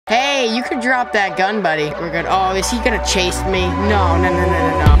Hey, you could drop that gun, buddy. We're good. Oh, is he gonna chase me? No, no, no, no,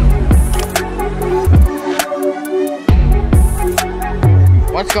 no, no.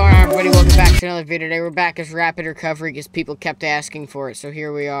 What's going on, everybody? Welcome back to another video. Today we're back as rapid recovery because people kept asking for it. So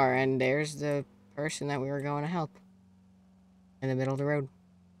here we are, and there's the person that we were going to help in the middle of the road.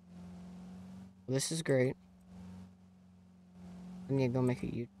 This is great. I need to go make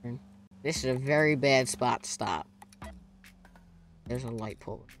a U-turn. This is a very bad spot to stop. There's a light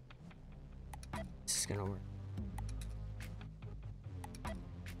pole. This is gonna work.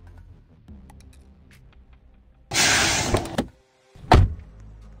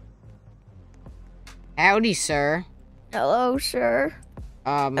 Howdy, sir. Hello, sir.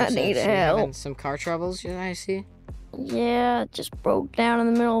 I need so help. Having some car troubles, I see. Yeah, it just broke down in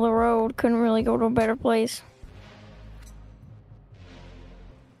the middle of the road. Couldn't really go to a better place.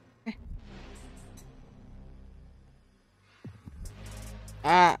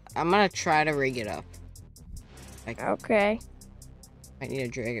 I'm gonna try to rig it up. Okay. I need to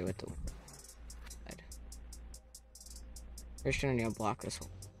drag it with the side. First, gonna need to block this hole.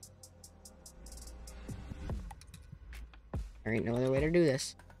 There ain't no other way to do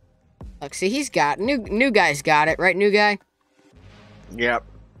this. Look, see, he's got new guy's got it, right? New guy. Yep.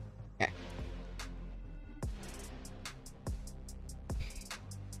 Okay.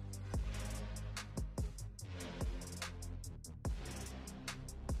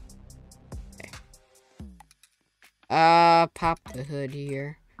 Pop the hood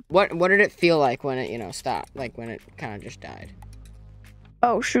here. What did it feel like when it, stopped? Like when it kind of just died?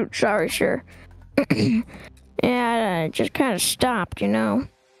 Oh, shoot. Sorry, sir. Yeah, it just kind of stopped, Was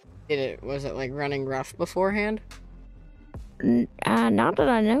it like running rough beforehand? Not that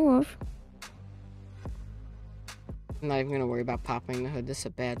I know of. I'm not even gonna worry about popping the hood. This is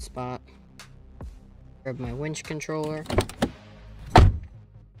a bad spot. Grab my winch controller.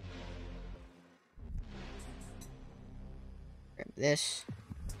 Grab this.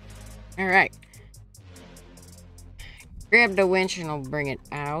 Alright. Grab the winch and I'll bring it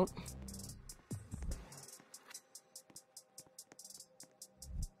out.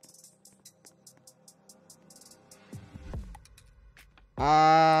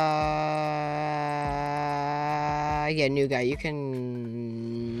 Yeah, new guy, you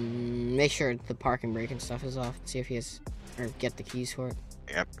can make sure the parking brake and stuff is off. See if he has, or get the keys for it.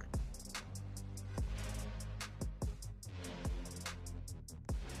 Yep.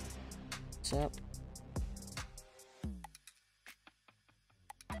 What's up?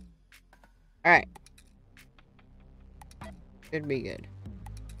 Alright. Should be good.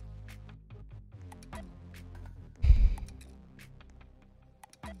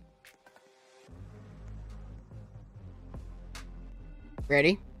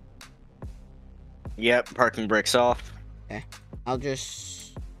 Ready? Yep, parking brakes off. Okay. I'll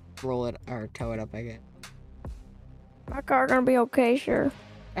just roll it or tow it up, I guess. My car gonna be okay, sure.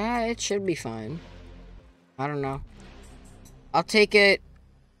 It should be fine. I don't know. I'll take it.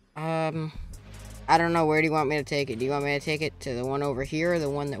 I don't know. Where do you want me to take it? Do you want me to take it to the one over here or the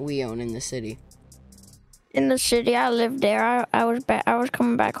one that we own in the city? In the city, I lived there. I was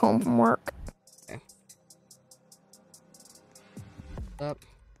coming back home from work. Okay. Up.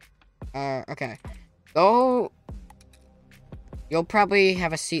 Okay. Go. You'll probably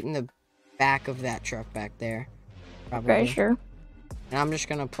have a seat in the back of that truck back there. Probably. Okay, sure. And I'm just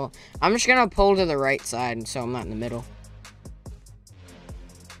gonna pull to the right side, and so I'm not in the middle.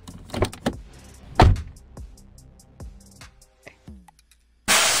 Okay.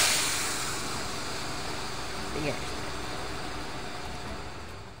 Yeah.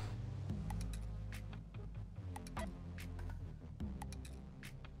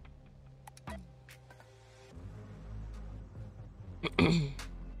 Okay.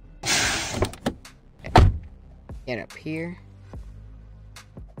 Get up here.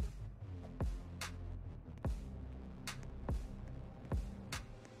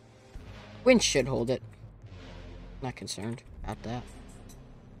 Winch should hold it. Not concerned about that.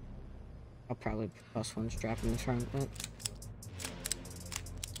 I'll probably plus one strap in the front, but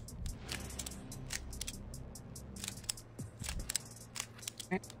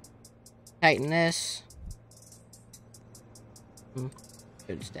right. Tighten this.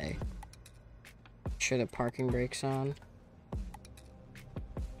 Should stay. Make sure the parking brake's on.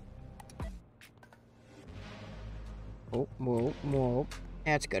 Oh, whoa, whoa.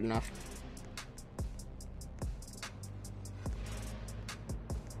 That's good enough.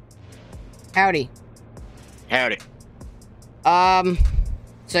 Howdy. Howdy.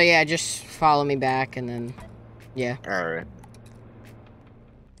 So yeah, just follow me back and then, yeah. Alright.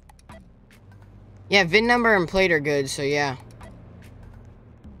 Yeah, VIN number and plate are good, so yeah.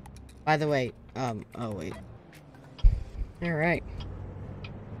 By the way, oh wait. Alright.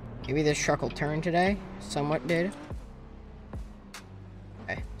 Maybe this truck will turn today. Somewhat did.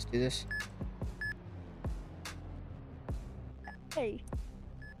 Okay, let's do this. Hey.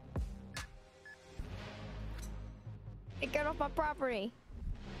 Hey, get off my property.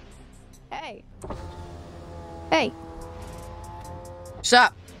 Hey. Hey, What's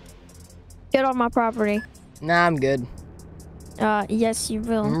up? get off my property. Nah, I'm good. Yes, you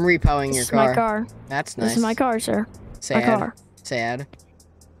will. I'm repoing your This is car. my car. That's nice. This is my car, sir. Sad. My car. Sad.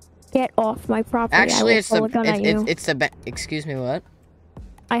 Get off my property. Actually, I will it's pull the a gun at you. it's the excuse me, what?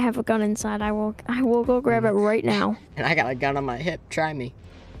 I have a gun inside. I will go grab it right now. And I got a gun on my hip. Try me.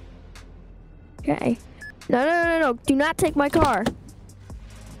 Okay. No. Do not take my car.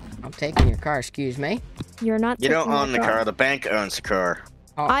 I'm taking your car. Excuse me. You're not You taking don't my own the car. The bank owns the car.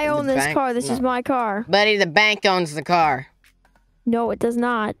 Oh, I own the this bank- car. This no. is my car. Buddy, the bank owns the car. No, it does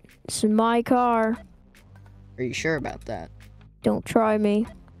not. This is my car. Are you sure about that? Don't try me.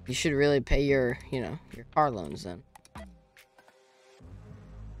 You should really pay your, your car loans then.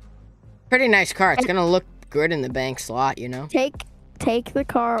 Pretty nice car. It's gonna look good in the bank slot, you know? Take the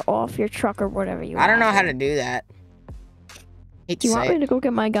car off your truck or whatever you I don't know want. how to do that. Hate Do to you want say me it. to go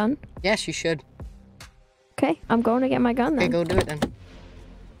get my gun? Yes, you should. Okay, I'm going to get my gun Okay, then. go do it then.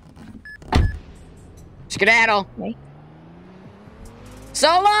 Skedaddle. Okay. So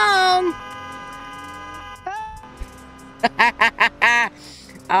long!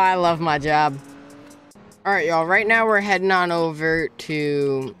 Oh, I love my job. Alright, y'all. Right now, we're heading on over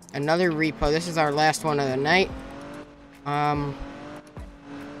to another repo. This is our last one of the night.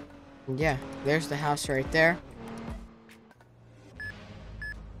 Yeah. There's the house right there.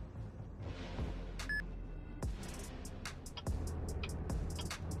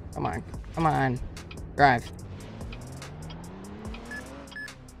 Come on. Come on. Drive.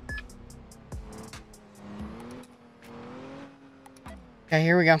 Okay,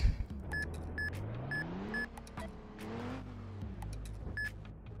 here we go.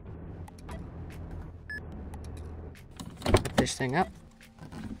 Put this thing up.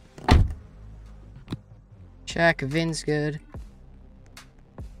 Check. VIN's good.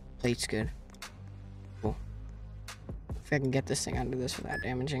 Plate's good. Cool. If I can get this thing under this without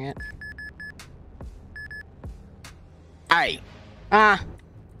damaging it. Hey.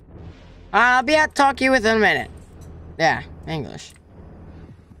 I'll be out to talk to you within a minute. Yeah, English.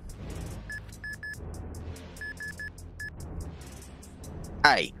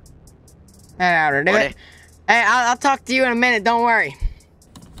 Hey. Head out or do What? it. Hey, I'll talk to you in a minute. Don't worry.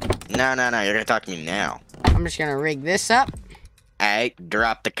 No. You're gonna talk to me now. I'm just gonna rig this up. Hey,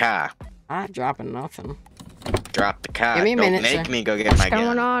 drop the car. I'm not dropping nothing. Drop the car. Give me a minute, Don't make sir. me go get my What's going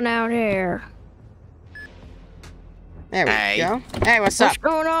gun. on out here? There we Hey. go. Hey, what's up? What's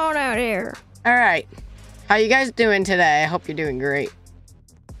going on out here? All right. How you guys doing today? I hope you're doing great.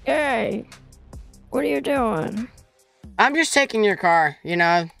 Hey, what are you doing? I'm just taking your car, you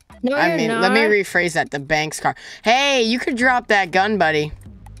know. No, I you're mean, not. let me rephrase that. The bank's car. Hey, you could drop that gun, buddy.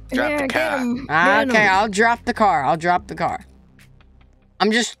 Drop the Yeah, car. get him. Okay, I'll drop the car. I'll drop the car.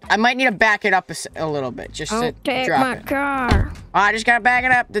 I might need to back it up a little bit just to Don't take drop my it. car. Oh, I just gotta back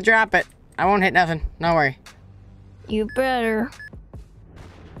it up to drop it. I won't hit nothing. No worry. You better.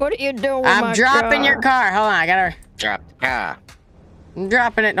 What are you doing with I'm my dropping your car. Hold on, I gotta. Drop the car. I'm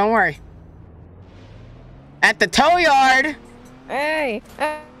dropping it. Don't worry. At the tow yard. Hey,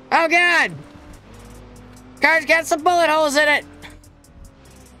 Oh God. Car's got some bullet holes in it.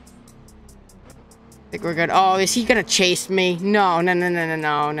 Think we're good. Oh, is he gonna chase me? No. I'm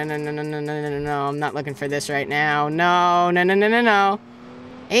not looking for this right now. No.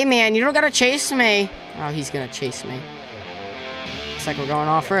 Hey man, you don't gotta chase me. Oh, he's gonna chase me. Looks like we're going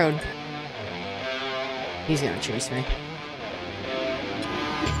off-road. He's gonna chase me.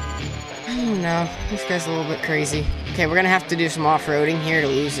 I don't know. This guy's a little bit crazy. Okay, we're gonna have to do some off-roading here to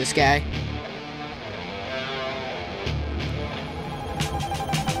lose this guy.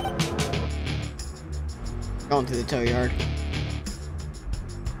 Going to the tow yard.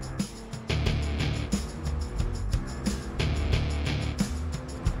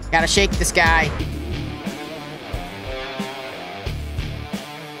 Gotta shake this guy.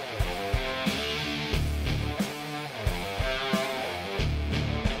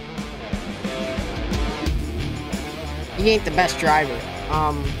 He ain't the best driver.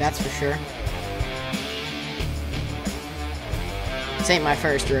 That's for sure. This ain't my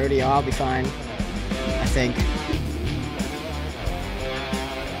first rodeo. I'll be fine. I think.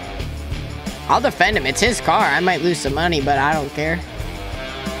 I'll defend him. It's his car. I might lose some money, but I don't care.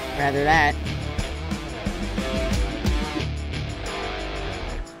 Rather that.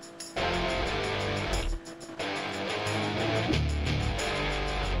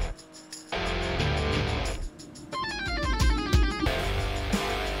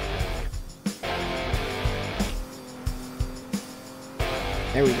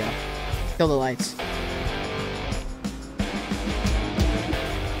 There we go. Kill the lights.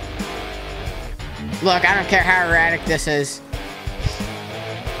 Look, I don't care how erratic this is.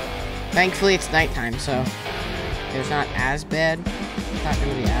 Thankfully, it's nighttime, so it's not as bad. It's not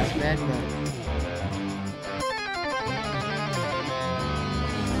gonna be as bad, but...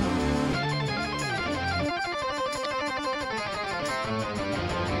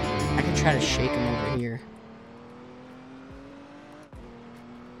 I could try to shake him over here.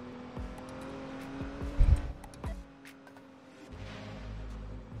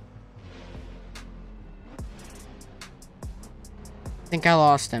 I think I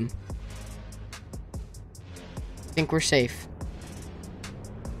lost him. I think we're safe.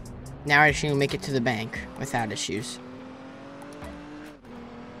 Now I just need to make it to the bank without issues.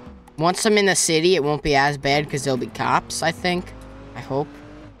 Once I'm in the city, it won't be as bad because there'll be cops, I think. I hope.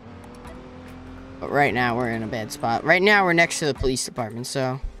 But right now, we're in a bad spot. Right now, we're next to the police department,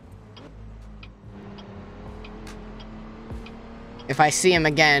 so... if I see him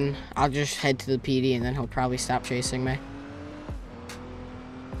again, I'll just head to the PD and then he'll probably stop chasing me.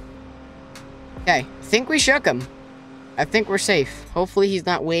 Okay, I think we shook him. I think we're safe. Hopefully he's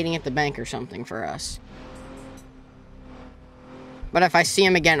not waiting at the bank or something for us. But if I see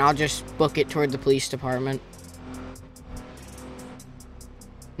him again, I'll just book it toward the police department.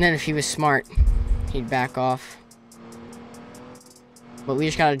 And then if he was smart, he'd back off. But we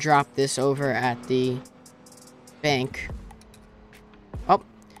just gotta drop this over at the bank. Oh,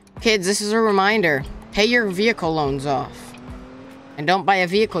 kids, this is a reminder. Pay your vehicle loans off. And don't buy a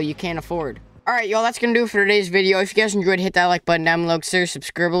vehicle you can't afford. Alright, y'all, that's gonna do it for today's video. If you guys enjoyed, hit that like button down below. Consider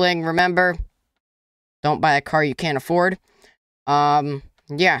subscribing. Remember, don't buy a car you can't afford.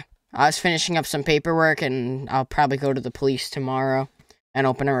 Yeah, I was finishing up some paperwork, and I'll probably go to the police tomorrow and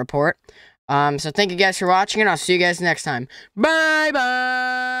open a report. So thank you guys for watching, and I'll see you guys next time.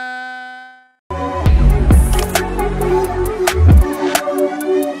 Bye-bye!